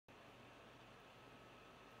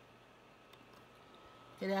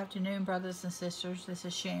Good afternoon, brothers and sisters. This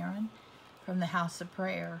is Sharon from the House of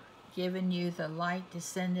Prayer, giving you the light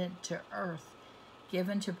descended to earth,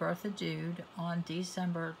 given to Bertha Dudde on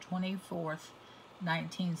December 24th,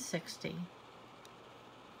 1960.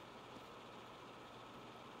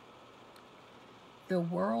 The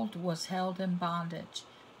world was held in bondage.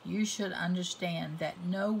 You should understand that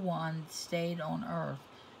no one stayed on earth.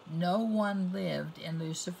 No one lived in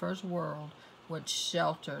Lucifer's world, which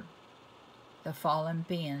sheltered the fallen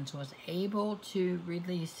beings, was able to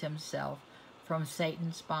release himself from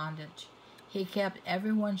Satan's bondage. He kept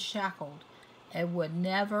everyone shackled and would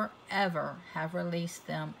never ever have released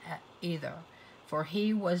them either, for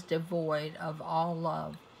he was devoid of all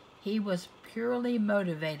love. He was purely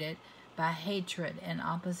motivated by hatred and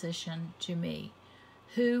opposition to me,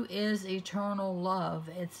 who is eternal love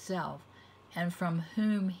itself, and from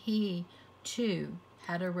whom he too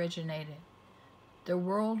had originated. The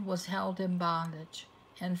world was held in bondage,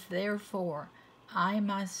 and therefore I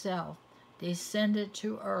myself descended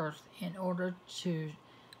to earth in order to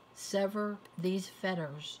sever these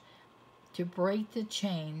fetters, to break the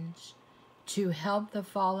chains, to help the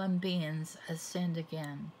fallen beings ascend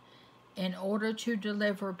again. In order to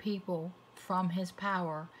deliver people from his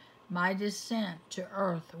power, my descent to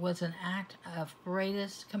earth was an act of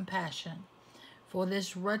greatest compassion, for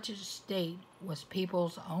this wretched state was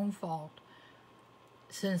people's own fault,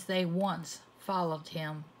 since they once followed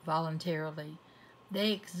him voluntarily.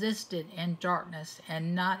 They existed in darkness,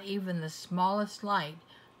 and not even the smallest light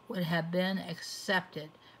would have been accepted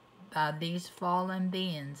by these fallen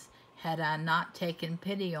beings had I not taken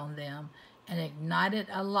pity on them and ignited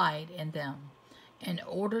a light in them, in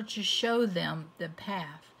order to show them the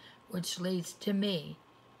path which leads to me,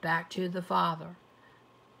 back to the Father,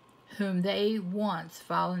 whom they once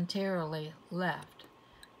voluntarily left.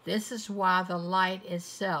 This is why the light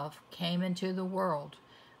itself came into the world.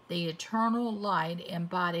 The eternal light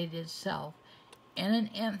embodied itself in an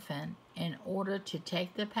infant in order to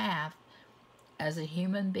take the path as a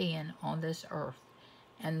human being on this earth,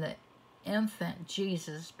 and the infant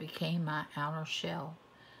Jesus became my outer shell.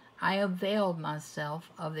 I availed myself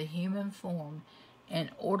of the human form in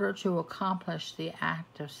order to accomplish the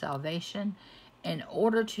act of salvation, in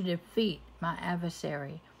order to defeat my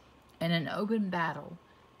adversary in an open battle,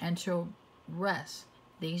 and to wrest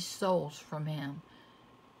these souls from him,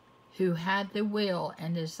 who had the will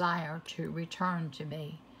and desire to return to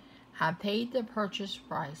me. I paid the purchase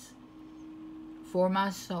price for my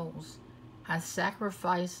souls. I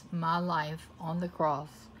sacrificed my life on the cross.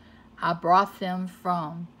 I brought them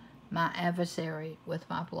from my adversary with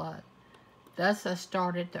my blood. Thus I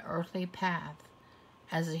started the earthly path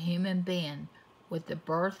as a human being with the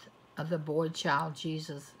birth of the boy child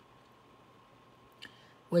Jesus,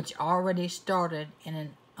 which already started in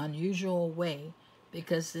an unusual way,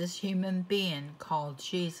 because this human being called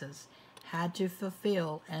Jesus had to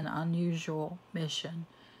fulfill an unusual mission,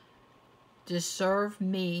 to serve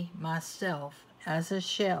me myself as a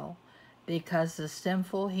shell, because the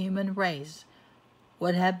sinful human race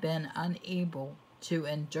would have been unable to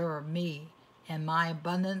endure me and my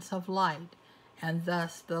abundance of light, and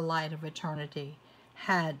thus the light of eternity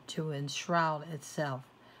had to enshroud itself.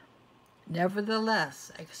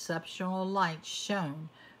 Nevertheless, exceptional light shone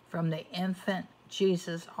from the infant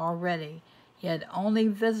Jesus already, yet only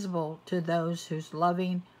visible to those whose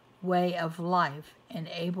loving way of life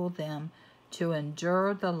enabled them to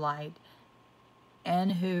endure the light,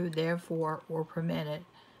 and who therefore were permitted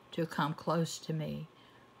to come close to me.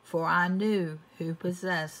 For I knew who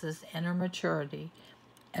possessed this inner maturity,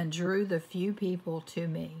 and drew the few people to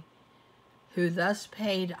me, who thus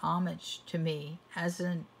paid homage to me as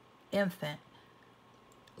an infant,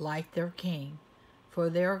 like their king, for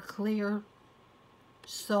their clear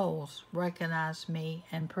souls recognized me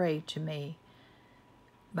and prayed to me.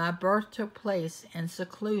 My birth took place in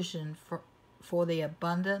seclusion for the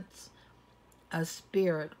abundance of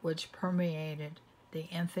spirit which permeated the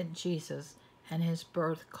infant Jesus, and his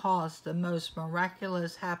birth caused the most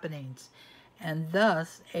miraculous happenings, and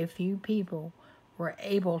thus a few people were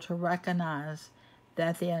able to recognize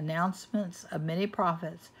that the announcements of many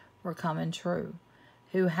prophets were coming true,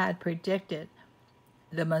 who had predicted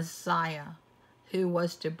the Messiah, who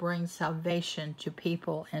was to bring salvation to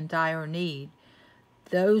people in dire need,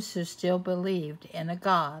 those who still believed in a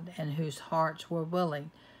God and whose hearts were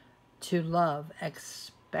willing to love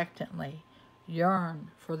expectantly, yearned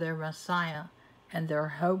for their Messiah, and their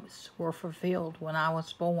hopes were fulfilled when I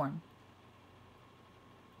was born.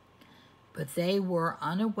 But they were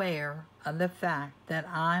unaware of the fact that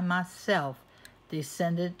I myself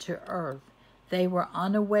descended to earth. They were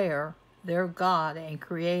unaware their God and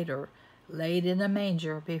Creator laid in a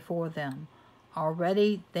manger before them.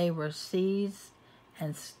 Already they were seized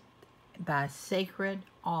and by sacred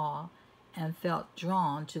awe and felt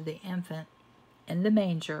drawn to the infant in the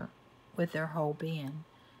manger with their whole being.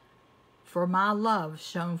 For my love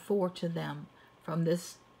shone forth to them from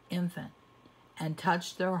this infant and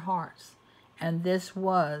touched their hearts, and this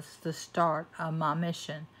was the start of my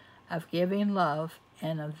mission of giving love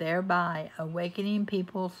and of thereby awakening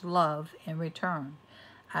people's love in return.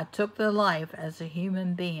 I took the life as a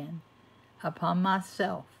human being upon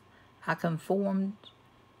myself. I conformed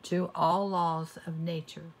to all laws of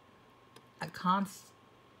nature. I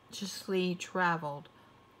consciously traveled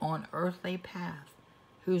on earthly path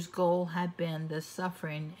whose goal had been the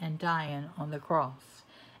suffering and dying on the cross,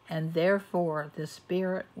 and therefore the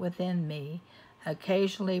spirit within me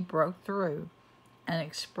occasionally broke through and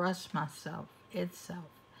expressed itself.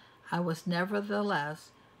 I was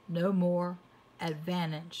nevertheless no more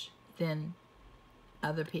advantaged than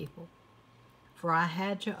other people, for I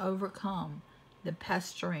had to overcome the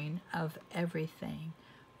pestering of everything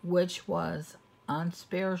which was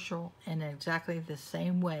unspiritual in exactly the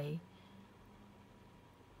same way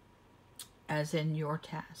as in your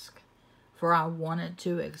task. For I wanted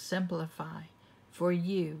to exemplify for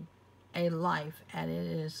you a life as it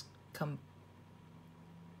is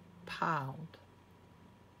compiled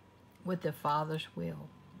with the Father's will,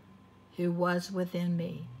 who was within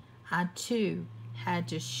me. I too had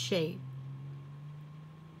to shape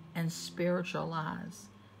and spiritualize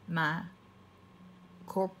my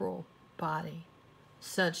corporal body,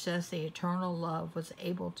 such as the eternal love was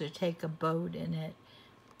able to take abode in it,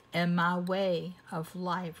 and my way of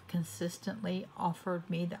life consistently offered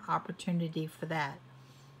me the opportunity for that.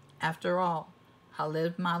 After all, I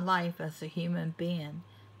lived my life as a human being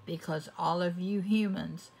because all of you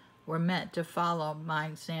humans were meant to follow my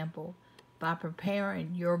example by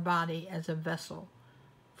preparing your body as a vessel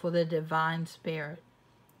for the divine spirit,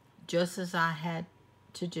 just as I had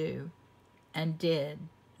to do and did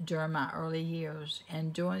during my early years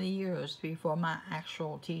and during the years before my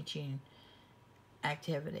actual teaching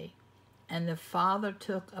activity. And the Father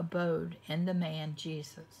took abode in the man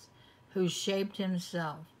Jesus, who shaped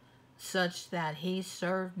himself such that he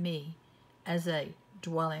served me as a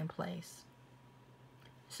dwelling place,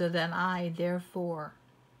 so that I, therefore,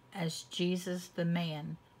 as Jesus the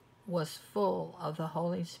man, was full of the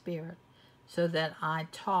Holy Spirit, so that I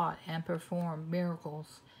taught and performed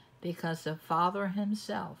miracles because the Father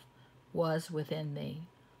himself was within me.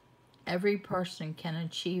 Every person can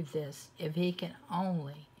achieve this if he can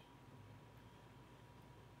only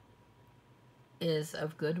is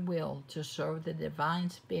of good will to serve the divine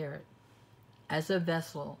spirit as a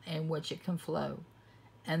vessel in which it can flow.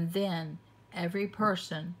 And then every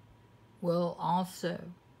person will also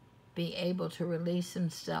be able to release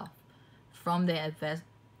himself from the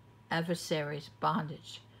adversary's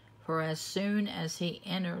bondage. For as soon as he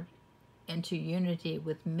entered into unity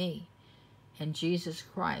with me in Jesus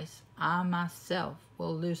Christ, I myself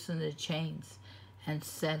will loosen the chains and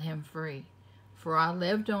set him free. For I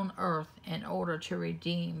lived on earth in order to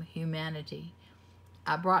redeem humanity.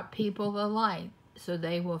 I brought people the light so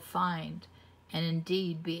they will find and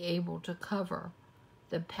indeed be able to cover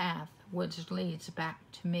the path which leads back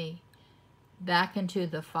to me, back into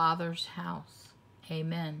the Father's house.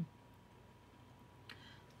 Amen.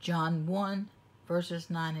 John 1, verses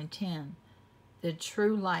 9 and 10. The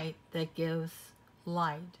true light that gives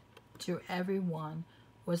light to everyone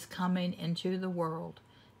was coming into the world.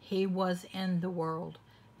 He was in the world,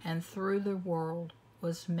 and through the world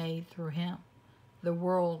was made through him. The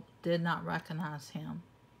world did not recognize him.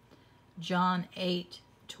 John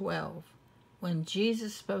 8:12. When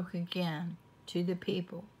Jesus spoke again to the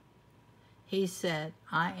people, he said,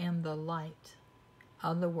 I am the light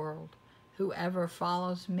of the world. Whoever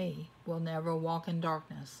follows me will never walk in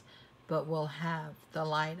darkness, but will have the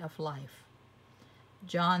light of life.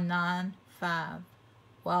 John 9:5.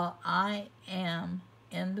 While I am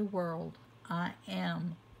in the world, I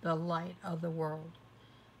am the light of the world.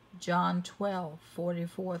 John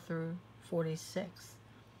 12:44 through 46.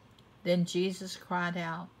 Then Jesus cried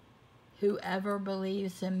out, whoever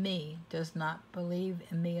believes in me does not believe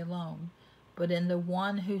in me alone, but in the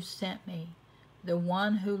one who sent me. The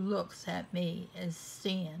one who looks at me is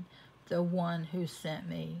seeing the one who sent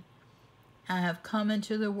me. I have come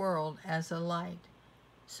into the world as a light,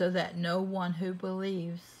 so that no one who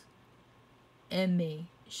believes in me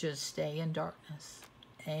should stay in darkness.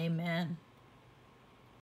 Amen.